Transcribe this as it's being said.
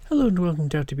Hello and welcome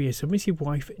to How to Be a Submissive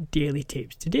Wife Daily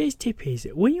Tips. Today's tip is,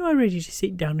 when you are ready to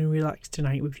sit down and relax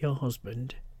tonight with your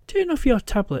husband, turn off your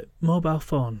tablet, mobile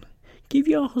phone. Give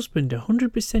your husband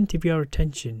 100% of your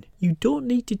attention. You don't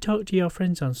need to talk to your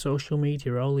friends on social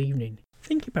media all evening.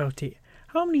 Think about it.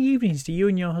 How many evenings do you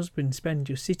and your husband spend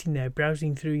just sitting there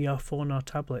browsing through your phone or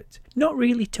tablet? Not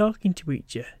really talking to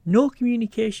each other. No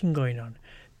communication going on.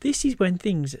 This is when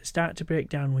things start to break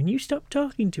down. When you stop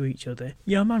talking to each other,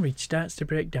 your marriage starts to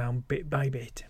break down bit by bit.